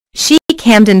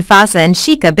Hamdan FAZZA and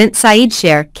SHEIKHA Bint Saeed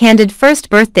share candid first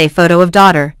birthday photo of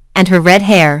daughter and her red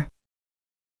hair.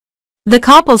 The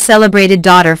couple celebrated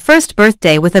daughter's first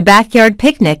birthday with a backyard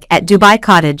picnic at Dubai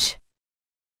cottage.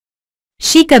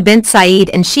 SHEIKHA Bint Saeed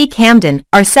and Sheikh Hamdan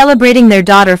are celebrating their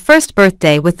daughter's first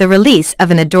birthday with the release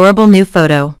of an adorable new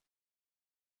photo.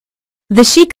 The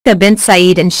SHEIKHA Bint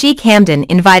Saeed and Sheikh Hamdan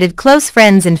invited close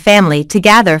friends and family to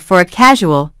gather for a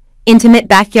casual, intimate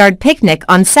backyard picnic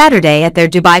on Saturday at their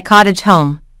Dubai cottage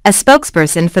home, a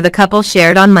spokesperson for the couple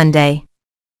shared on Monday.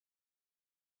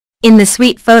 In the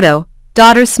sweet photo,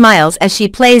 daughter smiles as she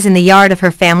plays in the yard of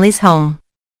her family's home.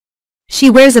 She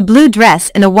wears a blue dress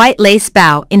and a white lace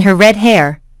bow in her red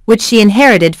hair, which she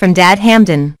inherited from Dad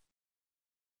Hamdan.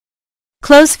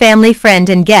 Close family friend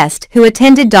and guest who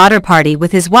attended daughter party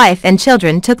with his wife and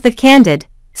children took the candid,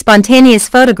 spontaneous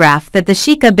photograph that the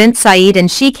SHEIKHA Bint Saeed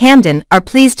and Sheikh Hamdan are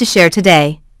pleased to share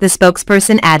today, the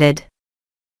spokesperson added.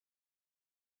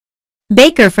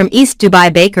 Baker from East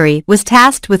Dubai Bakery was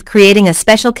tasked with creating a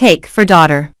special cake for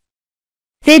daughter.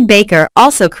 Thid Baker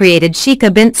also created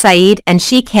SHEIKHA Bint Saeed and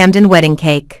Sheikh Hamdan wedding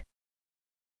cake.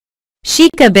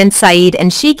 SHEIKHA Bint Saeed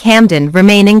and Sheikh Hamdan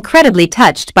remain incredibly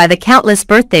touched by the countless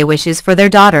birthday wishes for their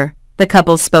daughter, the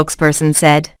couple's spokesperson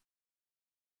said.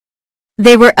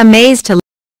 They were amazed to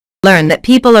learn that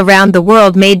people around the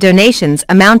world made donations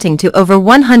amounting to over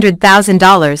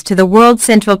 $100,000 to the World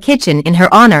Central Kitchen in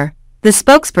her honor, the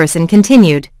spokesperson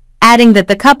continued, adding that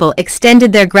the couple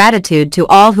extended their gratitude to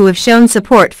all who have shown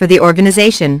support for the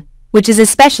organization, which is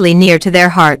especially near to their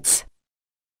hearts.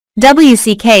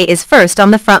 WCK is first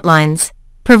on the front lines,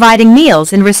 providing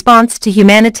meals in response to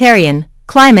humanitarian,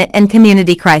 climate and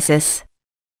community crisis.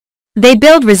 They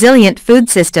build resilient food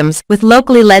systems with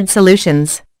locally led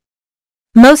solutions.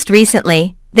 Most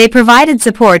recently, they provided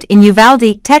support in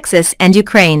Uvalde, Texas and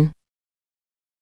Ukraine.